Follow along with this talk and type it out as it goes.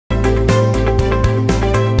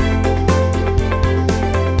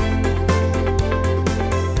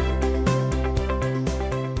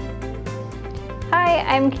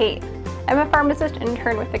I'm Kate. I'm a pharmacist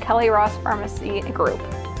intern with the Kelly Ross Pharmacy Group.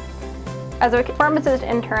 As a pharmacist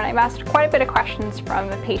intern, I've asked quite a bit of questions from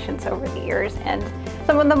the patients over the years, and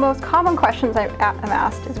some of the most common questions I'm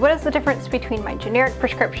asked is, what is the difference between my generic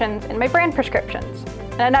prescriptions and my brand prescriptions?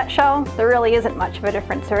 In a nutshell, there really isn't much of a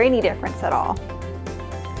difference or any difference at all.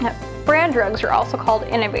 Now, brand drugs are also called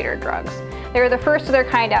innovator drugs. They are the first of their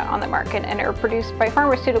kind out on the market and are produced by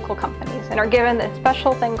pharmaceutical companies and are given the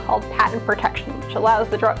special thing called patent protection, which allows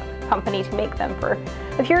the drug company to make them for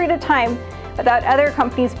a period of time without other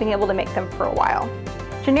companies being able to make them for a while.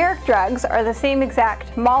 Generic drugs are the same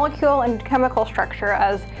exact molecule and chemical structure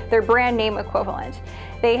as their brand name equivalent.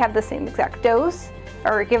 They have the same exact dose,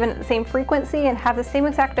 are given at the same frequency, and have the same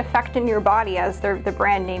exact effect in your body as the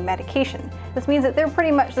brand name medication. This means that they're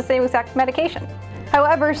pretty much the same exact medication.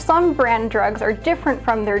 However, some brand drugs are different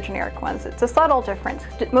from their generic ones. It's a subtle difference,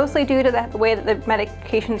 mostly due to the way that the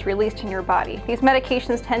medication is released in your body. These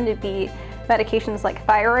medications tend to be medications like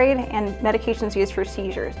thyroid and medications used for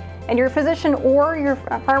seizures. And your physician or your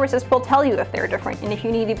pharmacist will tell you if they're different and if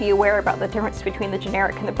you need to be aware about the difference between the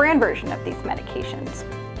generic and the brand version of these medications.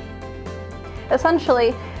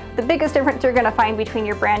 Essentially, the biggest difference you're going to find between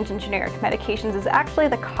your brand and generic medications is actually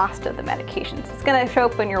the cost of the medications. It's going to show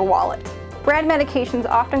up in your wallet. Brand medications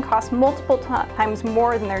often cost multiple times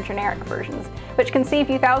more than their generic versions, which can save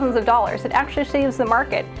you thousands of dollars. It actually saves the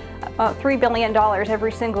market $3 billion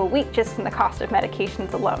every single week just in the cost of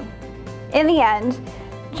medications alone. In the end,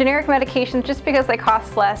 generic medications, just because they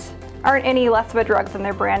cost less, aren't any less of a drug than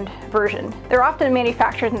their brand version. They're often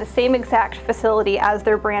manufactured in the same exact facility as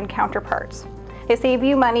their brand counterparts. They save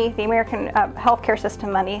you money, the American healthcare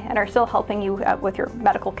system money, and are still helping you with your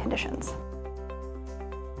medical conditions.